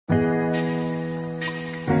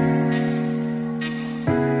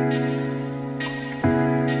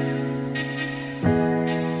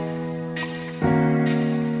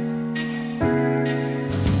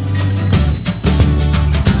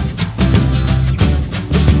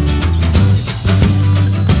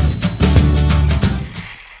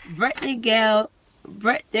birthday girl,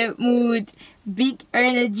 birthday mood, big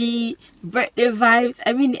energy, birthday vibes.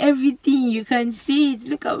 I mean, everything, you can see it.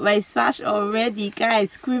 Look at my sash already,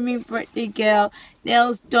 guys. Screaming birthday girl.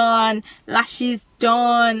 Nails done, lashes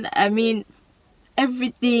done. I mean,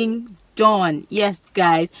 everything done. Yes,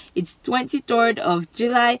 guys, it's 23rd of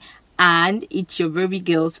July and it's your baby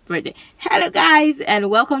girl's birthday. Hello guys, and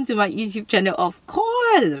welcome to my YouTube channel. Of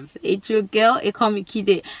course, it's your girl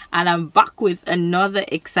Eko, and I'm back with another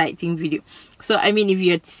exciting video. So I mean, if you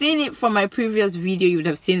had seen it from my previous video, you would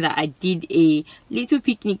have seen that I did a little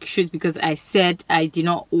picnic shoot because I said I did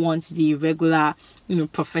not want the regular,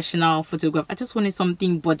 professional photograph. I just wanted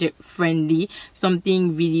something budget friendly,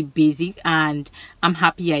 something really basic, and I'm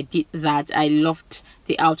happy I did that. I loved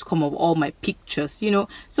the outcome of all my pictures,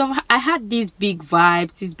 so I had these big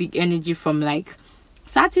vibes, this big energy from like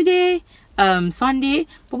Saturday, Sunday,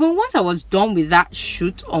 but once I was done with that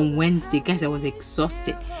shoot on Wednesday, guys, I was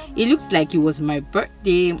exhausted. It looked like it was my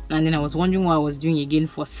birthday, and then I was wondering what I was doing again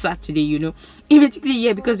for Saturday, Basically,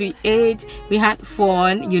 yeah, because we ate, we had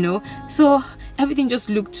fun, so everything just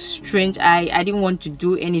looked strange. I didn't want to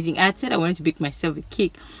do anything. I said I wanted to bake myself a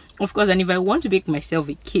cake, of course, and if I want to bake myself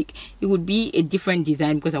a cake, it would be a different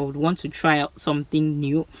design because I would want to try out something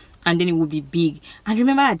new, and then it would be big. And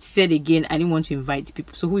remember, I had said again I didn't want to invite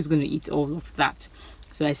people, so who is going to eat all of that?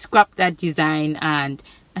 So I scrapped that design and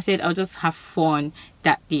I said I'll just have fun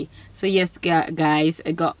that day. So yes, guys,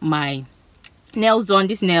 I got my nails on,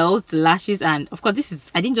 these nails, the lashes, and of course this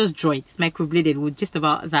is, I didn't just draw it, it's microbladed. We'll just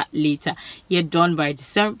about that later. Yeah, done by the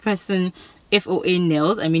same person, FOA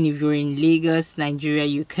Nails. I mean, if you're in Lagos, Nigeria,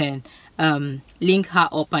 you can link her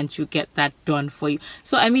up and she'll get that done for you.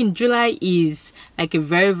 So I mean, July is like a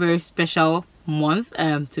very, very special month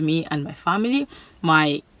to me and my family.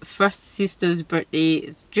 My first sister's birthday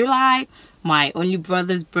is July, my only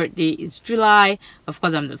brother's birthday is July, of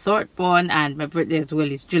course I'm the third born, and my birthday as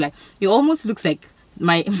well is July. It almost looks like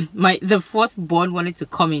the fourth born wanted to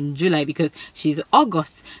come in July because she's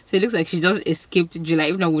August, so it looks like she just escaped July,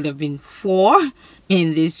 even though it would have been 4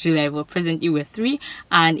 in this July, but presently we're 3,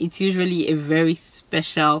 and it's usually a very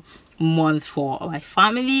special month for my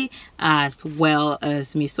family as well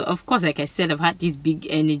as me. So of course, like I said, I've had this big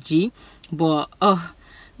energy, but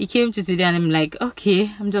it came to today and I'm like,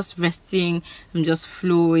 okay, I'm just resting, I'm just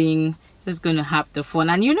flowing, just gonna have the fun.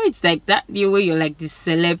 And it's like that the way you're like this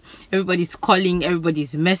celeb, everybody's calling,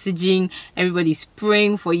 everybody's messaging, everybody's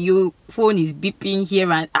praying for you, phone is beeping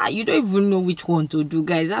here, and you don't even know which one to do,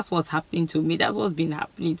 guys. That's what's happening to me. That's what's been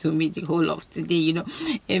happening to me the whole of today,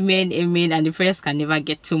 Amen, amen. And the prayers can never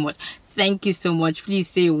get too much. Thank you so much. Please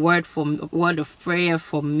say a word of prayer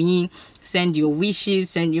for me. Send your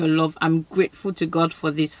wishes, send your love. I'm grateful to God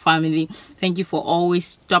for this family. Thank you for always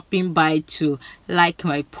stopping by to like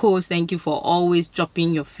my post. Thank you for always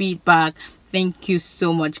dropping your feedback. Thank you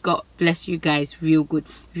so much. God bless you guys real good.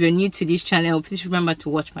 If you're new to this channel, please remember to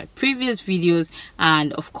watch my previous videos,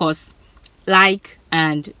 and of course like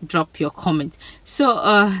and drop your comments. So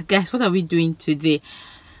guys, what are we doing today?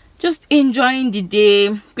 Just enjoying the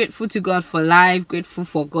day, grateful to God for life, grateful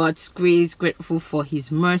for God's grace, grateful for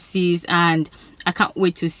his mercies, and I can't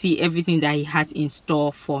wait to see everything that he has in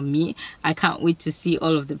store for me. I can't wait to see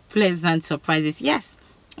all of the pleasant surprises. Yes,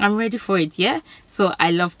 I'm ready for it. Yeah, so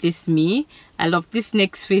I love this me. I love this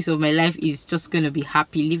next phase of my life is just gonna be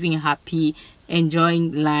happy, living happy,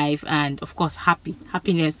 enjoying life, and of course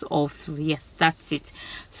happiness all through. Yes, that's it.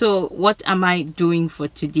 So what am I doing for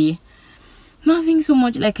today? Nothing so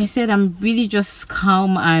much. Like I said, I'm really just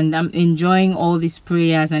calm and I'm enjoying all these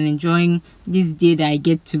prayers and enjoying this day that I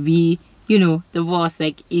get to be, the boss,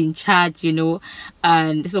 like in charge,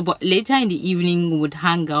 and so, but later in the evening we would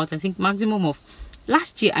hang out. I think maximum of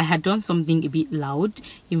last year I had done something a bit loud,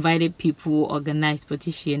 invited people, organized, but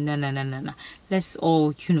this year no, let's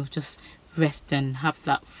all just rest and have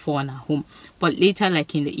that fun at home. But later,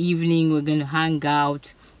 like in the evening, we're going to hang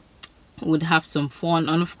out, would have some fun,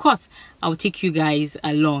 and of course I'll take you guys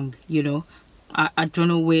along. I don't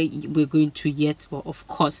know where we're going to yet, but of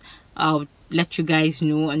course I'll let you guys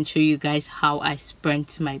know and show you guys how I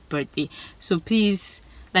spent my birthday. So please,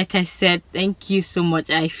 like I said, thank you so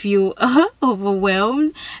much. I feel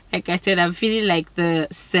overwhelmed. Like I said, I'm feeling like the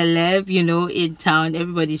celeb, in town.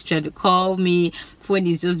 Everybody's trying to call me, phone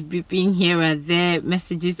is just beeping here and there,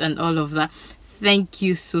 messages and all of that. Thank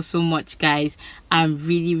you so much, guys. I'm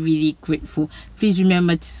really grateful. Please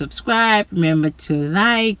remember to subscribe, remember to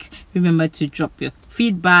like, remember to drop your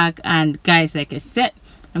feedback, and guys, like I said,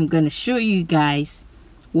 I'm gonna show you guys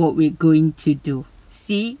what we're going to do.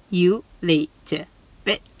 See you later.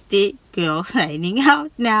 Birthday girl signing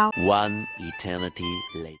out now. One eternity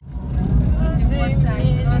later.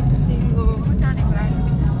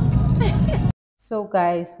 So,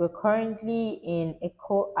 guys, we're currently in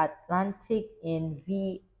Eko Atlantic in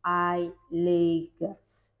VI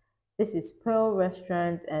Lagos. This is Pearl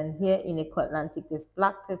Restaurant, and here in Eko Atlantic, there's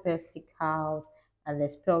Black Pepper Steakhouse and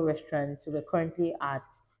there's Pearl Restaurant. So, we're currently at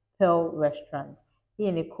Pearl Restaurant. Here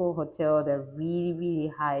in Eko Hotel, there are really,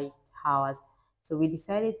 really high towers. So, we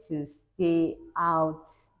decided to stay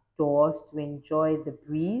outdoors to enjoy the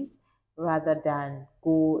breeze rather than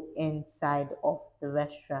go inside of the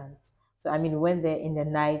restaurant. So I mean, when they're in the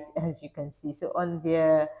night, as you can see. So on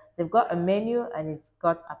there, they've got a menu and it's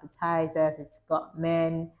got appetizers, it's got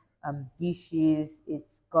main dishes,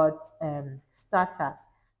 it's got starters,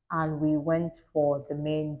 and we went for the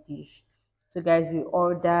main dish. So guys, we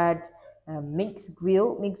ordered mixed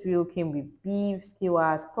grill. Mixed grill came with beef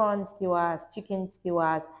skewers, prawn skewers, chicken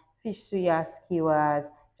skewers, fish suya skewers,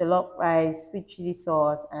 jollof rice, sweet chili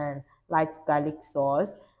sauce, and light garlic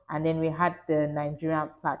sauce. And then we had the Nigerian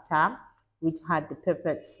platter, which had the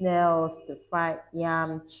peppered snails, the fried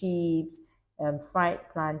yam chips, fried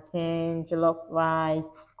plantain, jollof rice,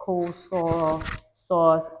 coleslaw,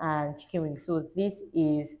 sauce, and chicken wings. So this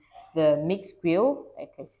is the mixed grill.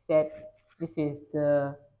 Like I said, this is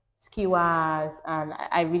the skewers, and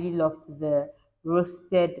I really loved the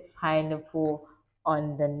roasted pineapple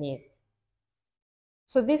underneath.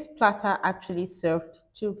 So this platter actually served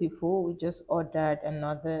two people. We just ordered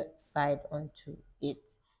another side onto it.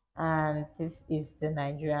 And this is the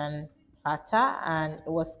Nigerian platter, and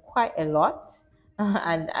it was quite a lot.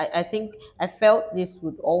 And I think I felt this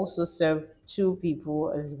would also serve two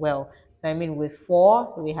people as well. So I mean, with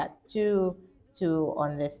four, we had two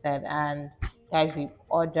on this side. And guys, we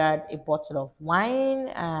ordered a bottle of wine,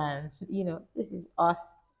 and this is us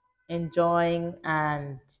enjoying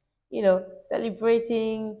and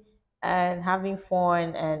celebrating and having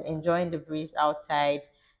fun and enjoying the breeze outside.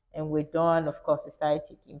 And we're done. Of course, we started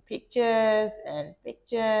taking pictures and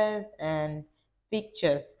pictures and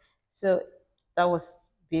pictures. So that was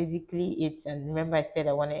basically it. And remember, I said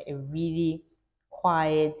I wanted a really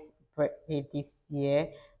quiet birthday this year.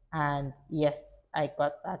 And yes, I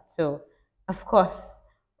got that. So, of course,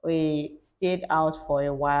 we stayed out for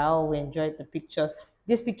a while. We enjoyed the pictures.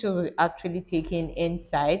 This picture was actually taken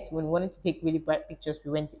inside. When we wanted to take really bright pictures, we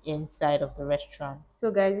went inside of the restaurant. So,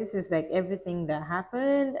 guys, this is like everything that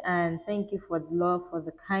happened. And thank you for the love, for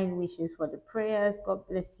the kind wishes, for the prayers. God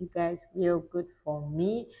bless you guys. Real good for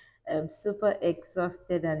me. I'm super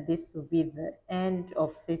exhausted, and this will be the end of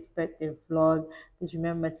this birthday vlog. Please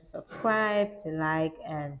remember to subscribe, to like,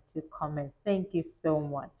 and to comment. Thank you so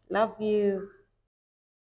much. Love you.